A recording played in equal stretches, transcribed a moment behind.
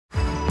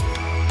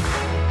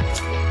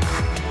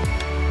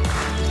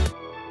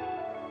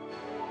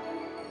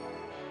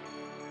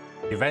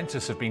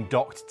Juventus have been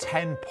docked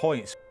 10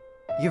 points.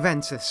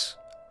 Juventus,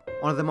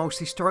 one of the most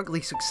historically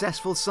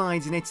successful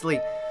sides in Italy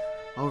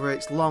over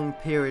its long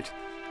period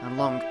and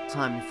long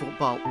time in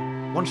football.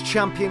 Once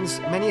champions,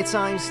 many a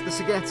times the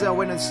Scudetto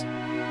winners,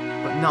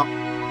 but not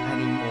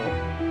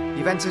anymore.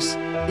 Juventus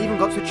even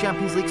got to a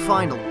Champions League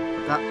final,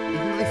 but that,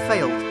 even though they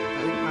failed,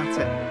 that didn't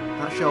matter.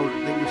 That showed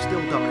that they were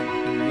still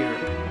dominant in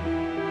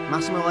Europe.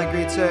 Massimo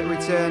Allegri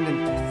returned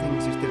and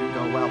things just didn't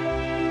go well.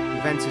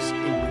 Juventus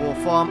in poor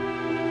form,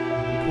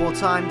 in poor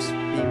times,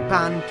 being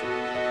banned,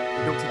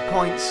 deducted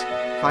points,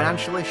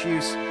 financial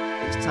issues.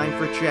 It's time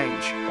for a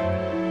change.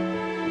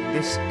 In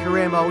this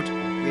career mode,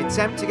 we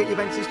attempt to get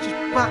Juventus just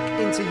back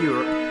into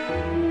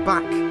Europe,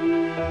 back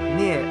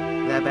near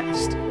their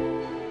best.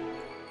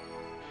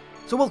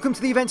 So welcome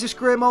to the Juventus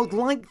career mode.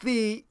 Like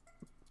the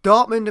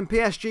Dortmund and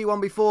PSG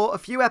one before, a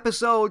few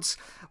episodes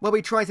where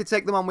we try to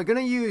take them on. We're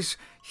going to use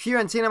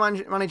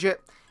Fiorentina manager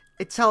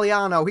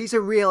Italiano. He's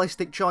a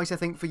realistic choice, I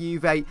think, for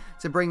Juve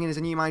to bring in as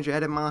a new manager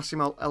ahead of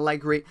Massimo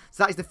Allegri.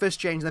 So that is the first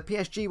change. In the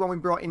PSG one, we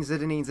brought in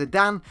Zinedine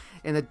Zidane.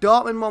 In the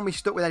Dortmund one, we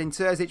stuck with Edin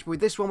Terzic. But with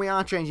this one, we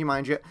are changing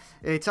manager.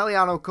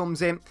 Italiano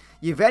comes in.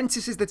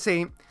 Juventus is the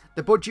team.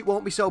 The budget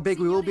won't be so big.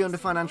 We will be under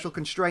financial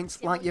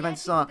constraints like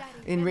Juventus are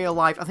in real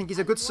life. I think he's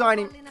a good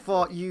signing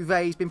for Juve.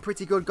 He's been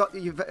pretty good. Got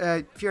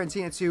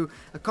Fiorentina to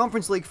a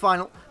Conference League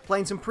final,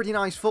 playing some pretty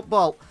nice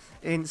football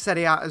in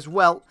Serie A as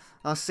well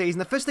last season.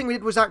 The first thing we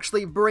did was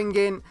actually bring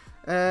in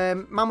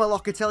Manuel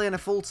Locatelli on a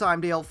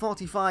full-time deal,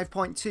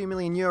 45.2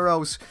 million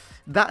euros.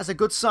 That is a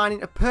good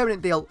signing, a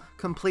permanent deal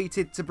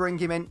completed to bring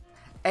him in.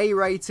 A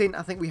rating,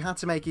 I think we had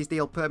to make his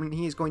deal permanent.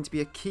 He is going to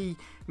be a key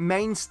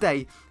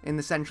mainstay in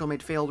the central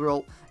midfield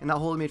role, in that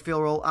whole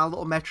midfield role, our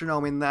little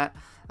metronome in there.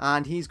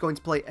 And he's going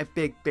to play a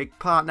big, big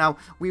part. Now,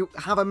 we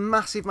have a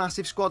massive,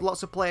 massive squad.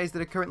 Lots of players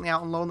that are currently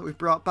out on loan that we've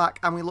brought back.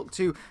 And we look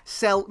to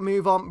sell,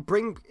 move on,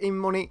 bring in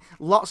money,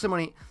 lots of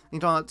money,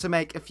 in order to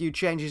make a few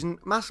changes. And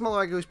Massimo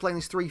Allegri is playing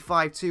this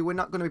 3-5-2. We're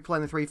not going to be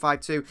playing the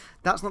 3-5-2.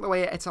 That's not the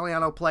way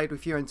Italiano played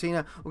with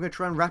Fiorentina. We're going to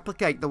try and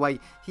replicate the way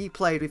he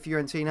played with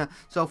Fiorentina.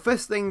 So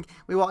first thing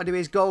we want to do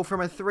is go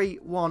from a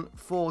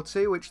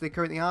 3-1-4-2, which they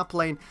currently are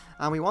playing,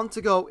 and we want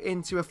to go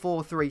into a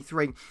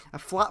 4-3-3. A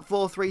flat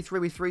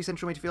 4-3-3 with three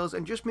central midfielders,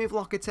 and just move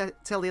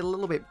Locatelli a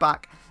little bit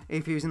back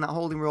if he was in that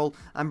holding role,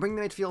 and bring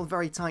the midfield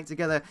very tight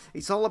together.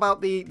 It's all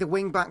about the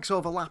wing backs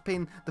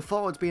overlapping, the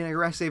forwards being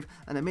aggressive,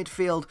 and the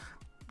midfield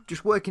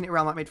just working it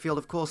around that midfield.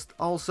 Of course,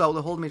 also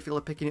the holding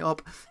midfielder picking it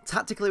up.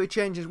 Tactically we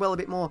change as well, a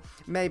bit more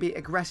maybe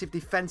aggressive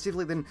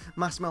defensively than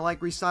Massimo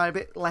Allegri's side, a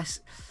bit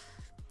less,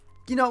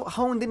 you know,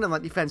 honed in on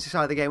that defensive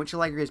side of the game, which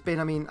Allegri has been.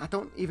 I mean, I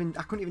couldn't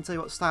even tell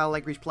you what style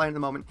Allegri's playing at the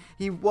moment.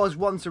 He was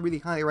once a really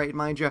highly rated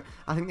manager.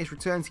 I think this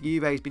return to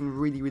Juve has been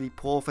really, really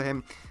poor for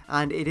him,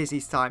 and it is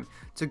his time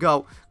to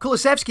go.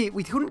 Kulusevski,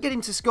 we couldn't get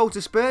him to go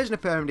to Spurs in a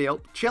permanent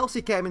deal.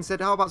 Chelsea came and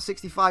said, how about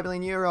 65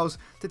 million euros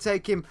to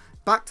take him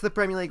back to the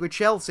Premier League with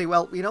Chelsea?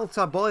 Well, you know,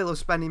 Todd Boyle loves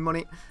spending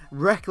money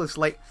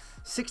recklessly.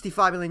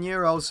 65 million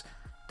euros.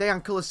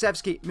 Dejan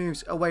Kulusevski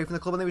moves away from the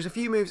club, and there was a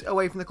few moves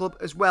away from the club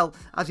as well,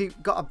 as we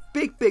got a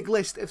big, big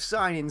list of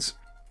signings,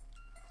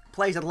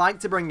 players I'd like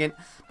to bring in.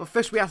 But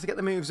first we have to get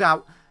the moves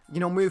out. You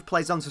know, move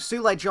players on. So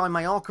Sule joined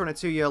Mallorca on a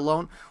 2-year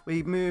loan.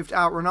 We moved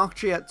out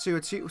Ranocchia to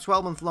a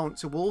 12-month loan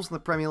to Wolves in the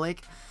Premier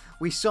League.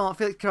 We saw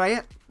Felix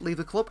Carrier leave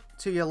the club,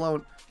 2-year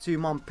loan to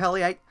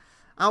Montpellier.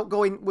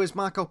 Outgoing was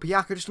Marco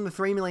Piacca, just under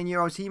 3 million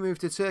euros. He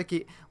moved to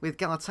Turkey with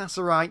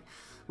Galatasaray.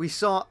 We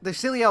saw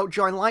Desilio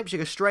join Leipzig,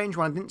 a strange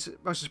one.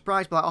 I was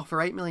surprised by that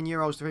offer, 8 million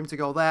euros for him to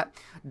go there.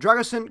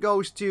 Dragosin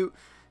goes to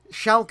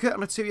Schalke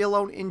on a 2-year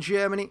loan in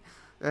Germany.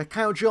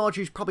 Kyle George,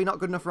 who's probably not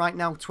good enough right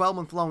now,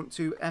 12-month loan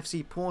to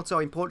FC Porto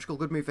in Portugal.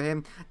 Good move for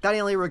him.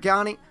 Daniele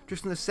Rugani,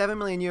 just under 7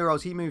 million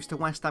euros. He moves to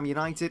West Ham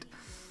United.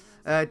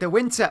 De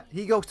Winter,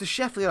 he goes to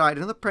Sheffield United,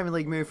 another Premier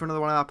League move for another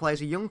one of our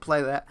players, a young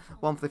player there,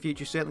 one for the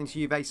future, certainly to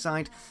Juve's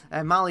side.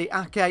 Mali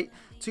Ake,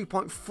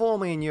 2.4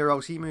 million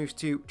euros, he moves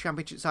to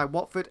Championship side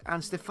Watford,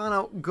 and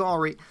Stefano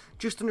Gori,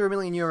 just under €1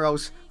 million,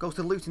 goes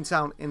to Luton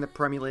Town in the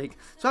Premier League.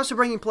 So as for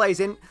bringing players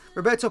in,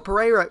 Roberto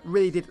Pereira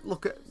really did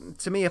look at,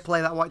 to me, a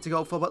player that I wanted to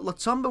go for, but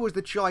Lotomba was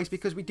the choice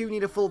because we do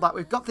need a fullback.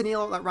 We've got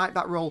Danilo at that right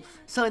back role,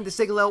 selling De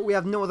Siglo, we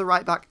have no other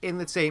right back in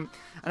the team,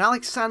 and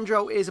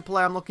Alexandro is a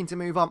player I'm looking to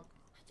move on.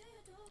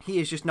 He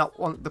is just not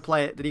the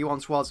player that he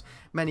once was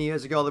many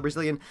years ago. The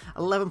Brazilian,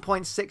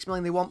 11.6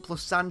 million they want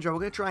plus Sandro. We're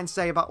going to try and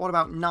say about, what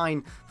about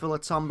 9 for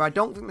Lotomba? I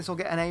don't think this will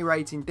get an A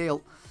rating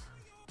deal.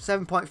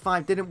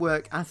 7.5 didn't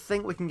work. I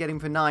think we can get him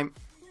for 9.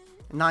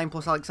 9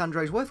 plus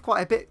Alexandro is worth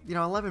quite a bit. You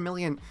know, 11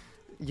 million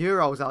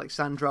euros,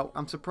 Alexandro.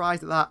 I'm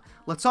surprised at that.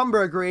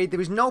 Lotomba agreed. There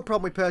was no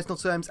problem with personal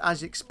terms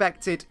as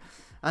expected.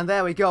 And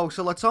there we go.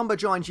 So Lotomba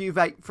joins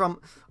Juve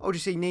from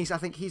OGC Nice. I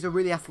think he's a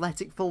really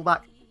athletic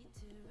fullback.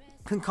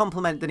 Can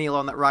complement Danilo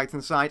on that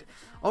right-hand side.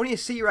 Only a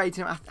C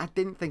rating. I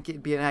didn't think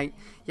it'd be an A.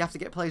 You have to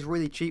get players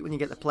really cheap when you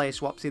get the player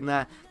swaps in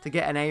there to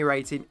get an A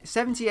rating.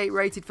 78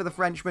 rated for the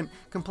Frenchman.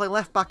 Can play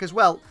left-back as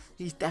well.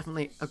 He's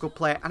definitely a good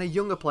player and a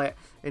younger player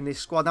in this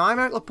squad. Now,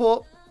 Aymeric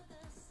Laporte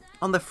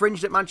on the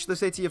fringe at Manchester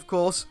City, of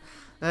course,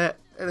 at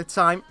the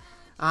time.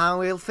 And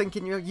we're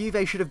thinking, you know,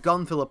 Juve should have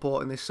gone for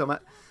Laporte in this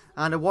summer.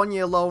 And a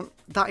 1-year loan,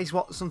 that is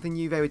what something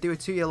Juve would do. A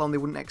 2-year loan, they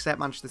wouldn't accept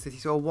Manchester City.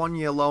 So a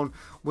 1-year loan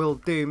will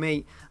do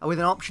me. With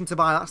an option to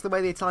buy, that's the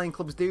way the Italian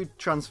clubs do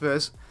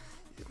transfers.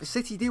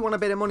 City do want a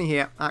bit of money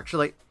here,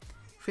 actually.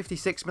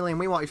 56 million,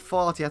 we wanted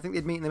 40. I think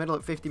they'd meet in the middle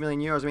at 50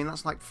 million euros. I mean,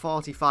 that's like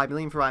 45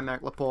 million for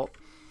Aymeric Laporte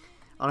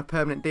on a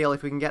permanent deal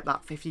if we can get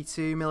that.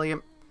 52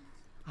 million.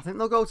 I think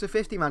they'll go to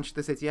 50,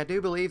 Manchester City. I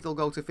do believe they'll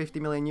go to 50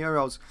 million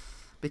euros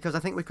because I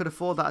think we could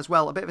afford that as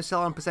well. A bit of a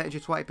sell-on percentage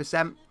of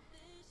 20%.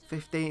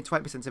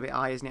 20% a bit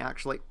high, isn't it,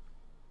 actually?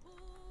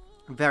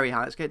 Very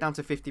high. Let's get it down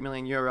to 50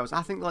 million euros.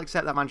 I think they'll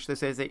accept that, Manchester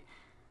City.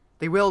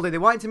 They will do. They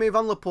want to move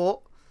on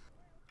Laporte.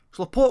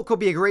 So Laporte could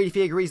be agreed if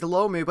he agrees the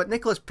loan move. But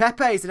Nicolas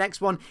Pepe is the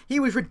next one.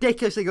 He was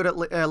ridiculously good at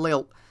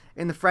Lille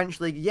in the French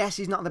league. Yes,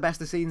 he's not the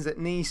best of seasons at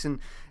Nice, and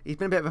he's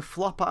been a bit of a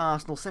flop at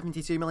Arsenal.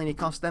 72 million he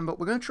cost them. But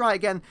we're going to try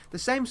again the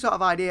same sort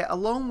of idea,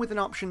 along with an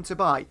option to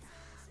buy.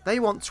 They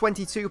want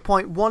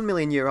 22.1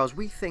 million euros.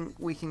 We think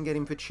we can get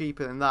him for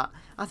cheaper than that.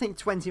 I think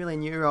 20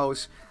 million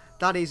euros,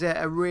 that is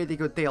a really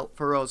good deal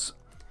for us.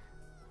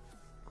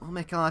 Will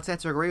Mikel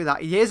Arteta agree with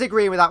that? He is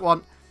agreeing with that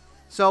one.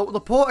 So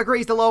Laporte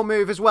agrees the loan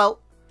move as well.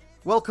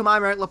 Welcome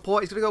Aymeric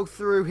Laporte. He's going to go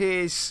through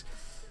his,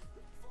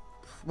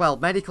 well,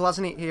 medical,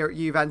 hasn't he, here at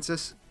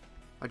Juventus.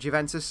 Or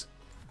Juventus,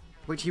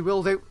 which he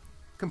will do.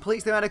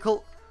 Completes the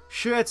medical.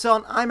 Shirt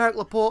on. Aymeric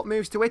Laporte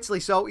moves to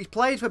Italy. So he's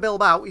played for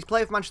Bilbao. He's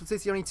played for Manchester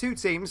City, only 2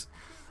 teams.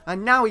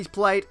 And now he's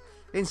played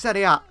in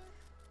Serie A.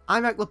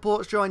 Aymeric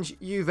Laporte joins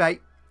Juve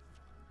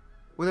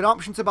with an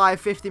option to buy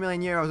 50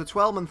 million euros, a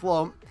 12-month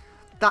loan.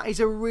 That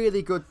is a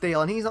really good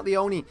deal. And he's not the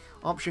only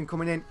option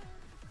coming in.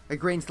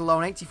 Agreeing to the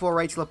loan, 84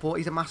 rated Laporte.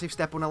 He's a massive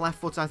step on the left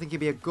foot. I think he'd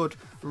be a good,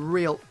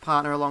 real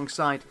partner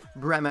alongside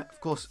Bremer. Of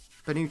course,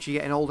 Bonucci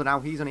getting older now.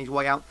 He's on his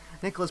way out.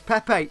 Nicolas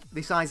Pepe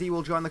decides he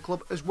will join the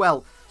club as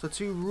well. So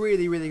 2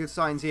 really, really good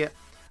signs here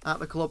at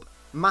the club.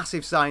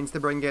 Massive signs to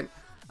bring in.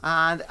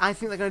 And I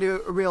think they're going to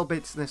do a real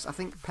business. I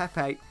think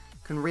Pepe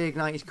can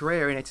reignite his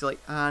career in Italy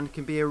and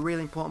can be a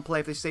really important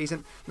player for this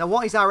season. Now,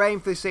 what is our aim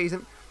for this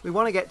season? We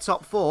want to get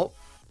top 4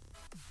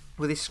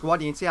 with this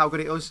squad. You can see how good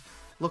it is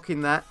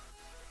looking there.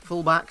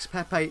 Fullbacks,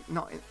 Pepe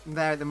not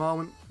there at the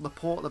moment.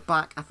 Laporte at the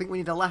back. I think we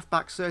need a left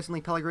back,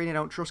 certainly. Pellegrini, I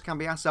don't trust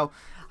Cambiasso.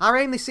 Our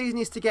aim this season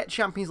is to get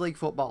Champions League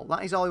football.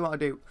 That is all we want to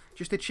do.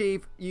 Just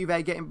achieve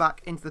Juve getting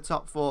back into the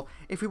top 4.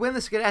 If we win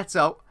the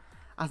Scudetto,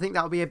 I think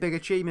that would be a big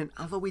achievement.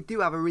 Although we do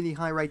have a really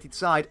high rated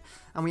side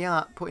and we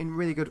are putting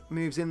really good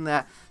moves in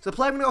there. So the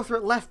player I'm going to go through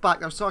at left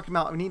back, I was talking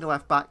about we need a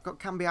left back, got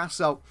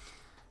Cambiasso,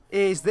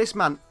 is this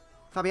man,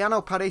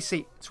 Fabiano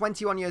Parisi,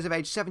 21 years of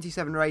age,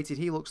 77 rated.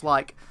 He looks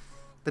like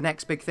the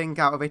next big thing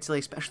out of Italy,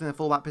 especially in the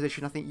fullback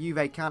position. I think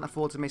Juve can't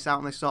afford to miss out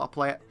on this sort of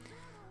player.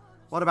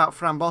 What about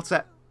Fran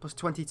Botta? Plus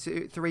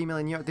 3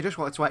 million euros. They just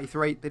want a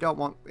 23. They don't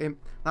want him.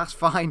 That's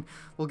fine.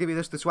 We'll give you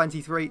just the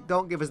 23.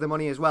 Don't give us the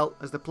money as well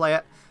as the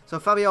player. So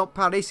Fabio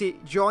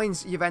Parisi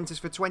joins Juventus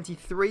for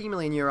 23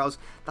 million euros.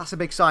 That's a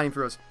big signing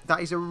for us.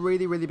 That is a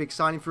really, really big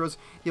signing for us.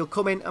 He'll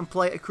come in and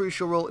play a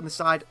crucial role in the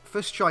side.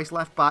 First choice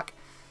left back.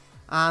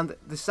 And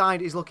the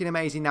side is looking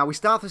amazing now. We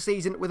start the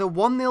season with a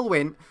 1-0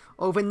 win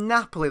over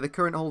Napoli, the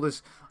current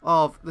holders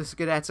of the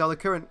Scudetto, the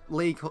current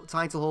league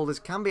title holders.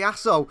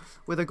 Cambiasso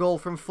with a goal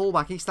from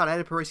fullback. He started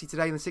ahead of Parisi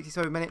today in the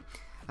 67th minute.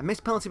 A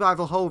missed penalty by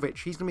Vlahovic.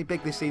 He's going to be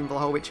big this season,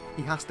 Vlahovic.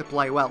 He has to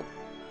play well.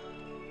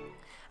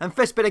 And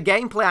first bit of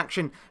gameplay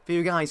action for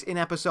you guys in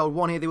episode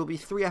 1 here. There will be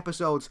 3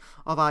 episodes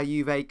of our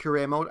Juve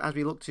career mode as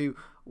we look to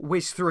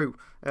whiz through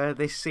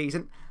this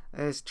season.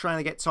 As trying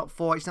to get top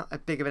 4, it's not as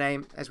big of an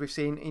aim as we've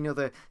seen in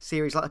other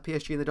series like the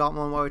PSG and the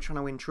Dortmund where we're trying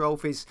to win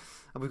trophies.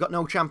 And we've got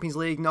no Champions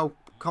League, no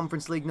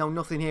Conference League, no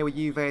nothing here with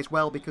Juve as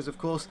well because of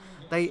course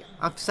they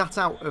have sat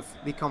out of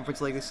the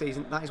Conference League this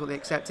season. That is what they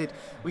accepted.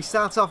 We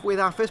start off with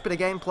our first bit of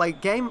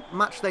gameplay.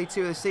 Match day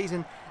 2 of the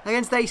season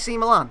against AC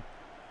Milan.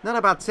 Not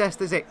a bad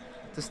test, is it?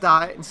 To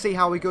start it and see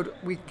how good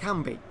we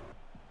can be.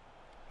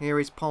 Here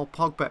is Paul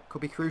Pogba.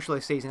 Could be crucial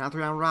this season.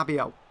 Adrien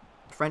Rabiot.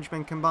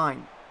 Frenchmen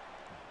combined.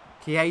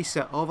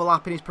 Chiesa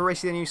overlapping his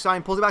Parisi, the new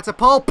sign, pulls it back to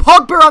Paul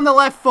Pogba on the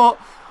left foot.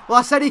 Well,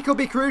 I said he could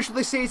be crucial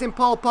this season,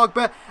 Paul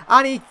Pogba,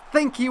 and I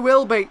think he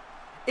will be.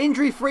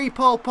 Injury-free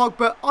Paul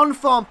Pogba,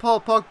 on-form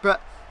Paul Pogba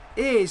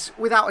is,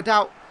 without a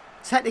doubt,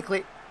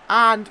 technically,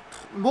 and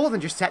more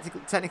than just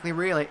technically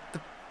really,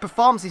 the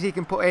performances he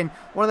can put in,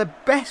 one of the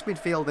best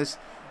midfielders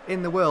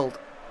in the world.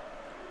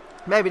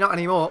 Maybe not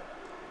anymore.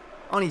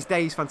 On his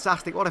day, he's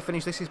fantastic. What a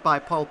finish this is by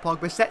Paul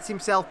Pogba. Sets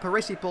himself,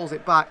 Parisi pulls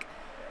it back.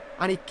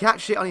 And he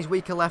catches it on his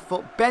weaker left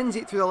foot, bends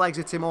it through the legs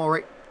of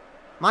Tomori.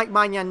 Mike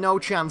Maignan, no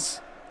chance.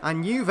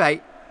 And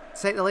Juve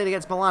take the lead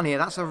against Milan here.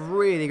 That's a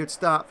really good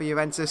start for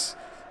Juventus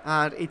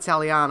and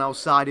Italiano's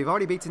side, who've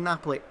already beaten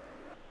Napoli.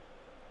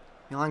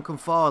 Milan come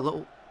forward,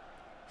 little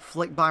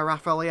flick by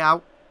Rafael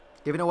Leao.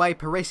 Giving away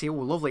Parisi. Oh,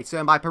 lovely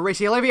turn by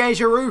Parisi. Olivier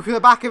Giroud to the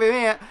back of him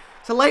here.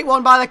 It's a late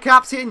one by the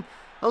captain,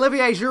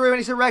 Olivier Giroud, and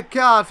it's a red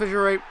card for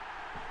Giroud.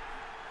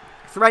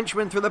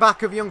 Frenchman through the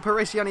back of young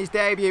Parisi on his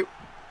debut.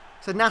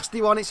 It's a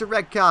nasty one. It's a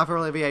red card for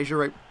Olivier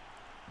Giroud.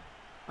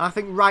 And I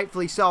think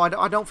rightfully so.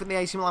 I don't think the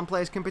AC Milan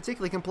players can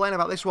particularly complain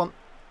about this one.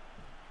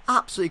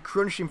 Absolutely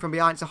crunching from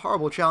behind. It's a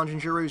horrible challenge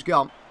and Giroud's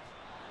gone.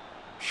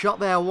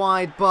 Shot there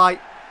wide by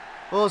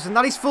us, and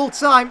that is full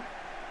time.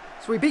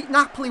 So we beat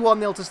Napoli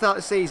 1-0 to start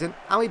the season,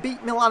 and we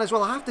beat Milan as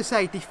well. I have to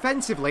say,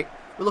 defensively,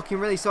 we're looking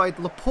really solid.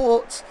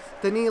 Laporte,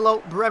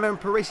 Danilo, Bremer and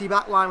Parisi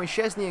back line with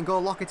Szczesny and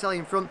goal Locatelli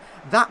in front.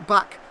 That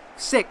back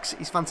six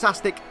is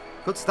fantastic.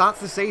 Good start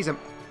to the season.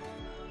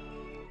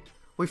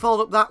 We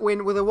followed up that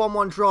win with a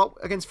 1-1 draw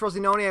against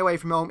Frosinone away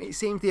from home. It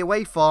seems the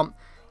away form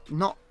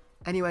not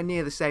anywhere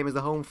near the same as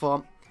the home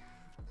form.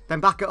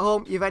 Then back at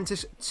home,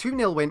 Juventus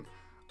 2-0 win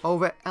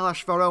over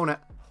Hellas Verona.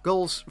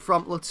 Goals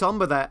from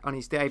Latomba there on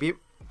his debut.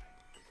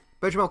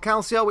 Bergamo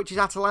Calcio, which is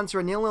Atalanta,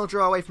 a 0-0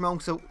 draw away from home,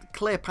 so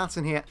clear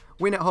pattern here.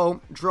 Win at home,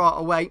 draw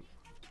away.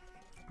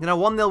 Then a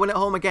 1-0 win at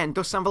home again.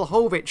 Dusan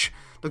Vlahovic,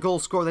 the goal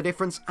scorer, the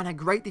difference, and a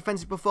great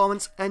defensive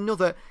performance,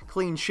 another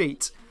clean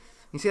sheet.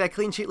 You see their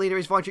clean sheet leader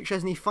is Wojciech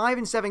Szczesny, 5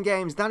 in 7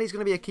 games. That is going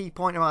to be a key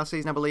point of our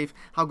season, I believe,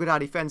 how good our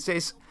defence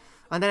is.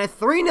 And then a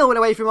 3-0 win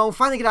away from home,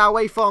 finally get our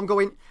away form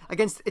going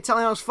against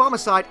Italiano's former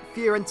side,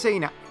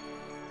 Fiorentina.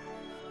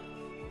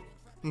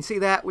 You can see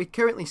there, we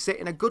currently sit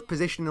in a good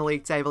position in the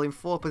league table, in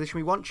 4th position.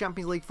 We want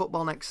Champions League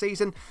football next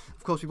season.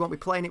 Of course, we won't be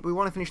playing it, but we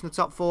want to finish in the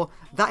top 4.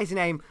 That is an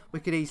aim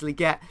we could easily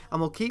get, and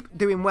we'll keep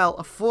doing well.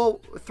 A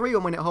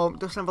 3-1 win at home,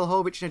 Dusan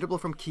Vlahovic and a double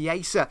from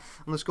Chiesa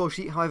on the score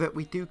sheet. However,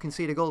 we do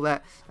concede a goal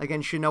there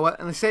against Genoa.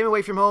 And the same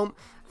away from home.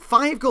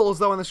 5 goals,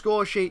 though, on the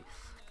score sheet.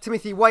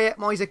 Timothy Weah,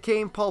 Moise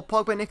Kean, Paul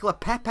Pogba, Nicola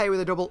Pepe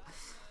with a double.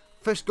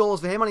 First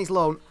goals for him on his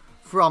loan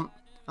from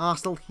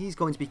Arsenal. He's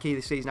going to be key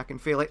this season, I can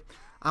feel it.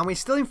 And we're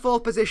still in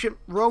 4th position.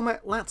 Roma,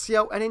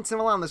 Lazio and Inter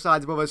Milan, the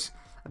sides above us.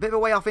 A bit of a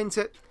way off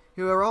Inter,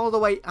 who are all the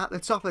way at the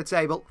top of the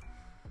table.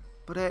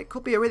 But it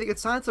could be a really good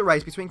title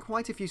race between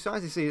quite a few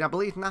sides this season. I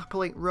believe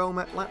Napoli,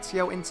 Roma,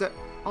 Lazio, Inter,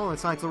 all in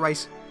the title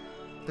race.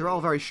 They're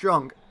all very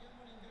strong.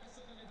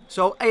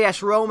 So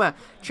AS Roma,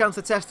 chance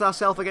to test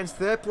ourselves against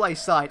 3rd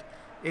place side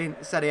in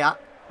Serie A.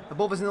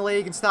 Above us in the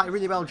league and started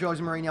really well.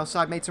 Jose Mourinho's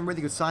side made some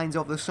really good signs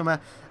over the summer.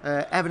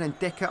 Evan and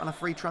Dicker on a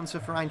free transfer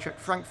for Eintracht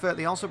Frankfurt.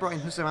 They also brought in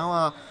Houssem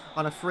Aouar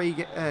on a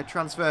free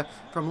transfer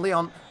from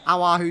Lyon.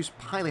 Aouar, who's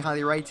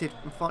highly rated.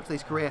 Unfortunately,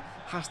 his career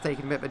has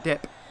taken a bit of a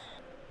dip.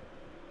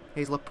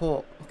 Here's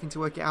Laporte looking to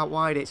work it out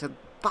wide. It's a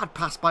bad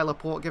pass by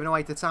Laporte given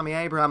away to Tammy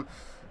Abraham.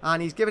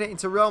 And he's giving it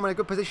into Roma in a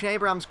good position.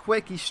 Abraham's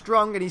quick, he's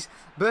strong, and he's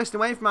bursting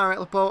away from Aymeric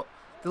Laporte.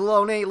 The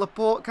low knee.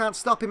 Laporte can't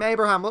stop him.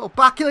 Abraham, little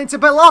backheel into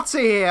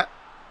Belotti here.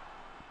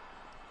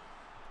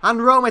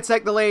 And Roma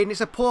take the lead, and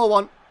it's a poor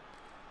one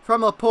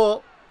from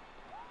Laporte.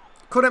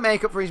 Couldn't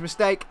make up for his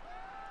mistake.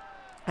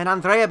 And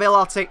Andrea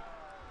Belotti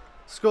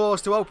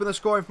scores to open the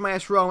scoring from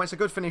AS Roma. It's a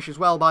good finish as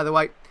well, by the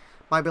way,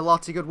 by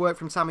Belotti. Good work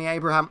from Tammy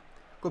Abraham.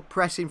 Good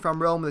pressing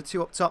from Roma, the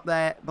 2 up top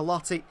there.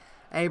 Belotti,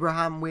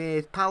 Abraham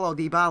with Paulo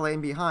Dybala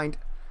in behind.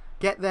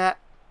 Get there.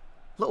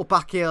 Little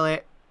back heel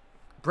here.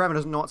 Bremer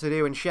doesn't know what to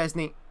do, and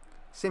Szczesny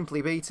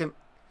simply beat him.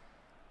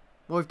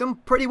 Well, we've done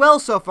pretty well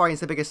so far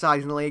against the bigger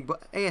sides in the league,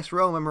 but AS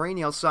Roma,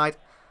 Mourinho's side,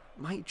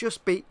 might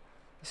just be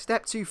a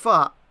step too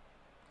far.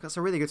 That's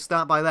a really good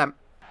start by them.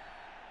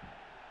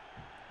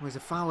 There's a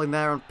foul in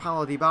there on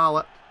Paulo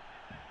Dybala.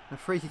 A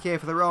free kick here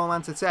for the Roma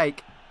man to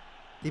take.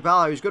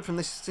 Dybala, who's good from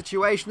this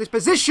situation, this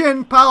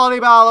position. Paulo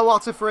Dybala,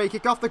 what a free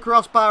kick off the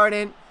crossbar and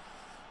in.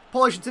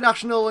 Polish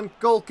international and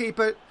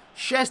goalkeeper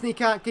Szczesny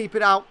can't keep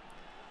it out.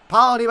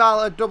 Paulo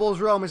Dybala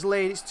doubles Roma's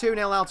lead. It's 2-0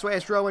 now to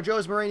AS Roma.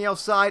 Jose Mourinho's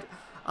side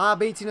are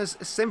beating us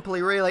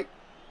simply, really.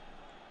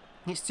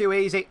 It's too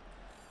easy.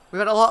 We've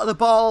had a lot of the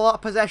ball, a lot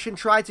of possession,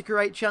 tried to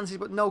create chances,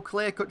 but no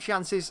clear-cut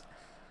chances.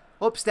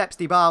 Up steps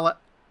Dybala.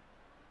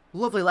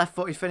 Lovely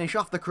left-footed finish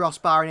off the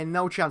crossbar and in,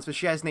 no chance for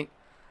Szczesny.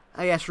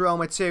 AS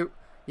Roma 2,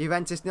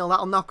 Juventus 0.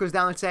 That'll knock us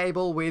down the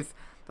table with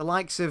the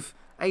likes of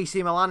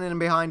AC Milan in and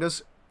behind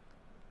us.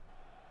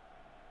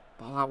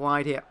 Ball out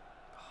wide here.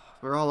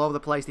 We're all over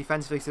the place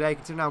defensively today,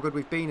 considering how good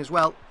we've been as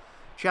well.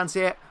 Chance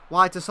here,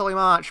 wide to Solly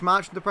March.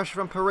 March under pressure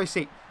from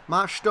Parisi.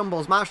 March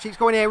stumbles. March keeps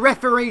going here.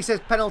 Referee says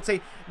penalty.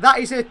 That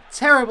is a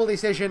terrible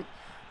decision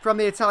from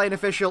the Italian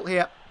official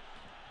here.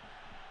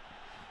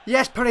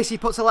 Yes, Parisi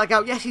puts a leg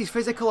out. Yes, he's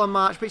physical on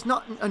March, but it's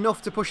not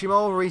enough to push him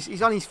over.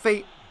 He's on his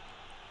feet.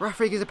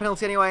 Referee gives a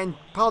penalty anyway, and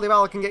Paulo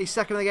Dybala can get his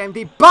second of the game.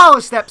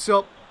 Dybala steps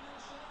up.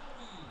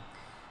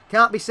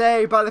 Can't be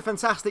saved by the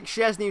fantastic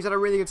Szczesny, who's had a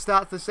really good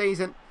start to the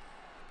season.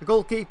 The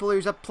goalkeeper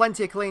who's had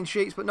plenty of clean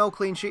sheets, but no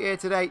clean sheet here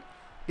today.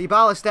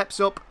 Dybala steps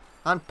up,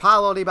 and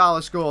Paulo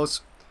Dybala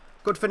scores.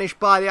 Good finish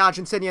by the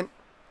Argentinian.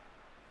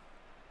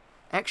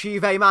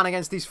 Ex-Juve man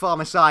against his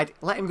former side.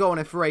 Let him go on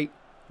a free.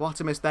 What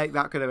a mistake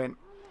that could have been.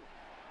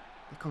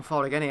 They come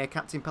forward again here.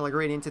 Captain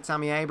Pellegrini into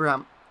Tammy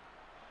Abraham.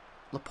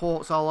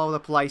 Laporte's all over the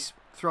place.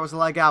 Throws the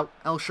leg out.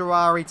 El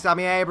Shaarawy,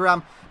 Tammy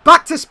Abraham.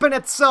 Back to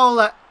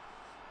Spinazzola.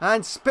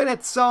 And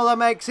Spinazzola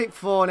makes it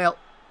 4-0.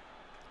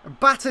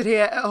 Battered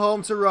here at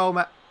home to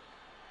Roma.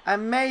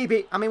 And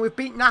maybe, I mean, we've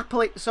beat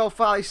Napoli so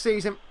far this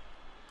season.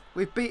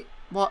 We've beat,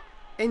 what,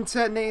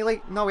 Inter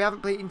nearly? No, we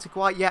haven't beat Inter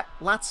quite yet.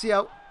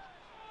 Lazio.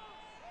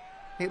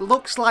 It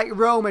looks like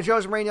Roma,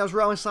 Jose Mourinho's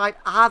Roma side,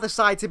 are the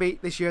side to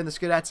beat this year in the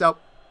Scudetto.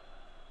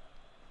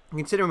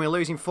 Considering we're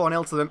losing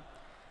 4-0 to them,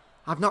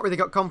 I've not really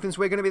got confidence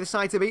we're going to be the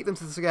side to beat them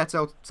to the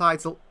Scudetto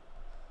title.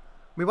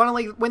 We want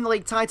to win the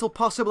league title,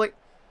 possibly.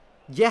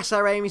 Yes,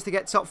 our aim is to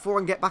get top 4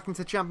 and get back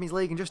into the Champions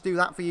League and just do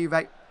that for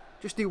Juve.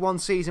 Just do one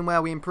season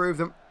where we improve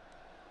them.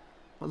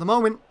 But at the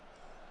moment,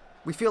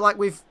 we feel like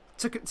we've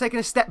taken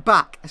a step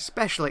back,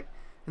 especially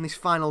in this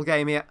final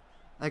game here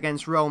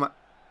against Roma.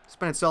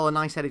 Spinazzola, a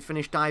nice-headed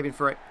finish, diving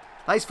for it.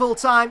 That is full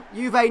time.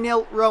 Juve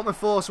 0, Roma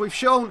 4. So we've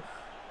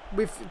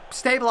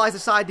stabilised the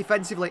side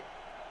defensively.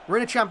 We're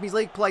in a Champions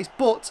League place,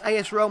 but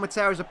AS Roma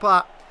tear us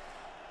apart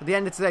at the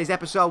end of today's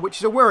episode, which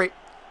is a worry.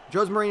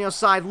 Jose Mourinho's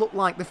side look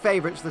like the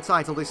favourites for the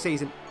title this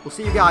season. We'll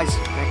see you guys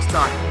next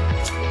time.